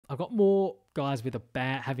I've got more guys with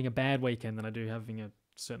having a bad weekend than I do having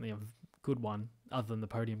certainly a good one, other than the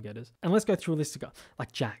podium getters. And let's go through a list of guys.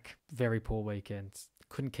 Like Jack, very poor weekend.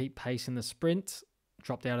 Couldn't keep pace in the sprint,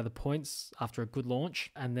 dropped out of the points after a good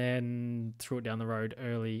launch, and then threw it down the road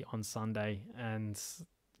early on Sunday. And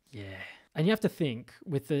yeah. And you have to think,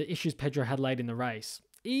 with the issues Pedro had late in the race,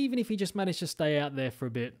 even if he just managed to stay out there for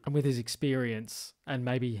a bit, and with his experience and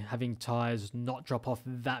maybe having tyres not drop off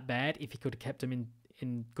that bad, if he could have kept them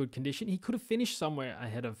in good condition, he could have finished somewhere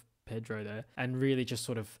ahead of Pedro there and really just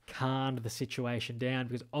sort of calmed the situation down,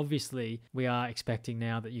 because obviously we are expecting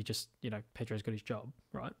now that Pedro's got his job,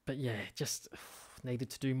 right? But yeah, just needed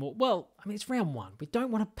to do more. Well, I mean, it's round one. We don't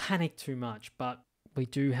want to panic too much, but we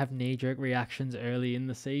do have knee-jerk reactions early in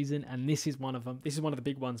the season, and this is one of them. This is one of the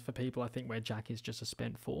big ones for people, I think, where Jack is just a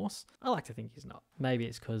spent force. I like to think he's not. Maybe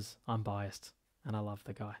it's because I'm biased and I love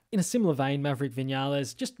the guy. In a similar vein, Maverick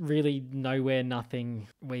Vinales, just really nowhere, nothing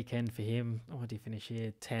weekend for him. What did he finish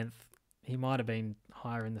here? 10th. He might have been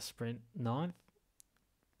higher in the sprint. 9th?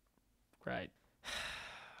 Great.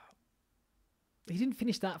 He didn't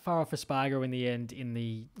finish that far off Espargaro in the end in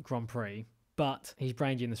the Grand Prix, but he's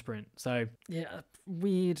brained in the sprint. So, yeah,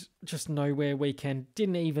 weird, just nowhere weekend.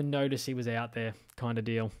 Didn't even notice he was out there kind of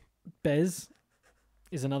deal. Bez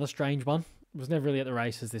is another strange one. Was never really at the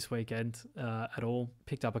races this weekend at all.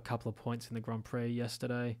 Picked up a couple of points in the Grand Prix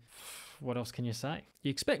yesterday. What else can you say?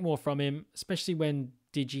 You expect more from him, especially when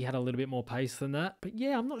Digi had a little bit more pace than that. But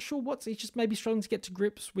yeah, I'm not sure he's just maybe struggling to get to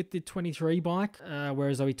grips with the 23 bike,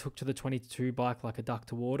 whereas though he took to the 22 bike like a duck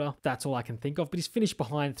to water. That's all I can think of. But he's finished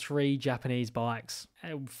behind 3 Japanese bikes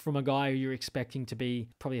from a guy who you're expecting to be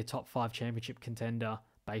probably a top 5 championship contender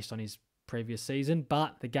based on his previous season,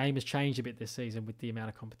 but the game has changed a bit this season with the amount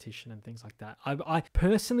of competition and things like that. I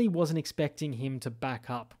personally wasn't expecting him to back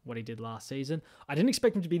up what he did last season. I didn't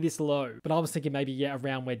expect him to be this low, but I was thinking maybe,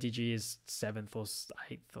 around where Digi is 7th or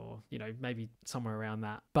 8th or, maybe somewhere around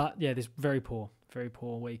that. But yeah, this very poor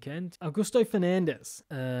weekend. Augusto Fernandez,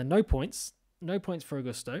 no points. No points for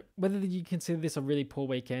Augusto. Whether you consider this a really poor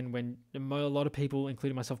weekend when a lot of people,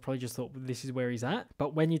 including myself, probably just thought this is where he's at.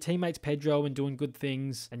 But when your teammate's Pedro and doing good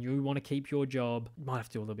things and you want to keep your job, you might have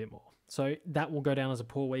to do a little bit more. So that will go down as a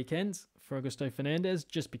poor weekend for Augusto Fernandez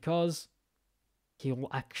just because he'll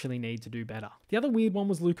actually need to do better. The other weird one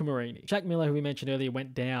was Luca Marini. Jack Miller, who we mentioned earlier,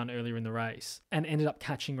 went down earlier in the race and ended up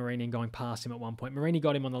catching Marini and going past him at one point. Marini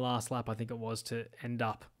got him on the last lap, I think it was, to end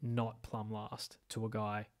up not plumb last to a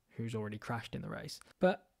guy who's already crashed in the race.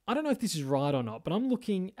 But I don't know if this is right or not, but I'm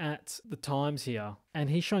looking at the times here and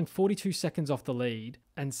he's showing 42 seconds off the lead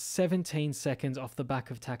and 17 seconds off the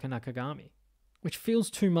back of Taka Nakagami, which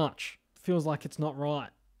feels too much. Feels like it's not right,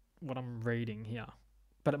 what I'm reading here.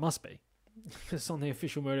 But it must be. It's on the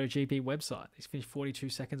official MotoGP website. He's finished 42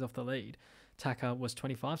 seconds off the lead. Taka was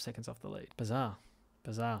 25 seconds off the lead. Bizarre.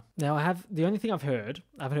 Now, the only thing I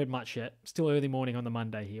haven't heard much yet. Still early morning on the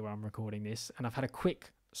Monday here where I'm recording this, and I've had a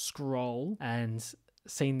quick scroll and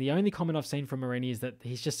seen the only comment I've seen from Marini is that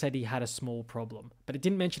he's just said he had a small problem, but it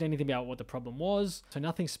didn't mention anything about what the problem was, so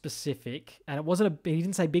nothing specific. And he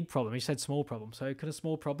didn't say big problem, he said small problem. So could a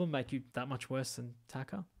small problem make you that much worse than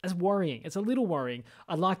Taka? It's worrying. It's a little worrying.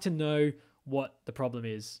 I'd like to know what the problem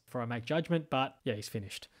is before I make judgment, but yeah, he's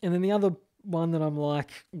finished. And then the other one that I'm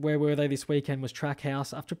like, where were they this weekend, was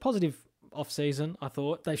Trackhouse. After a positive off-season, I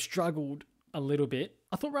thought they struggled a little bit.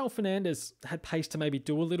 I thought Raul Fernandez had pace to maybe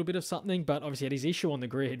do a little bit of something, but obviously had his issue on the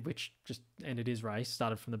grid, which just ended his race,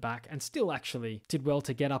 started from the back, and still actually did well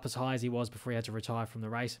to get up as high as he was before he had to retire from the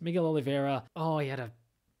race. Miguel Oliveira,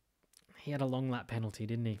 he had a long lap penalty,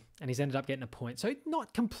 didn't he? And he's ended up getting a point. So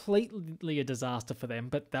not completely a disaster for them,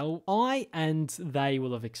 but they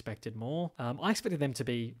will have expected more. I expected them to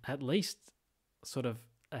be at least sort of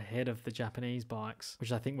ahead of the Japanese bikes,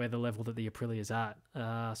 which I think where the level that the Aprilia is at.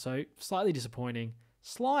 So slightly disappointing,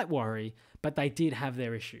 slight worry, but they did have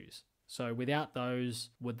their issues. So without those,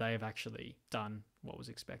 would they have actually done what was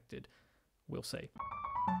expected? We'll see.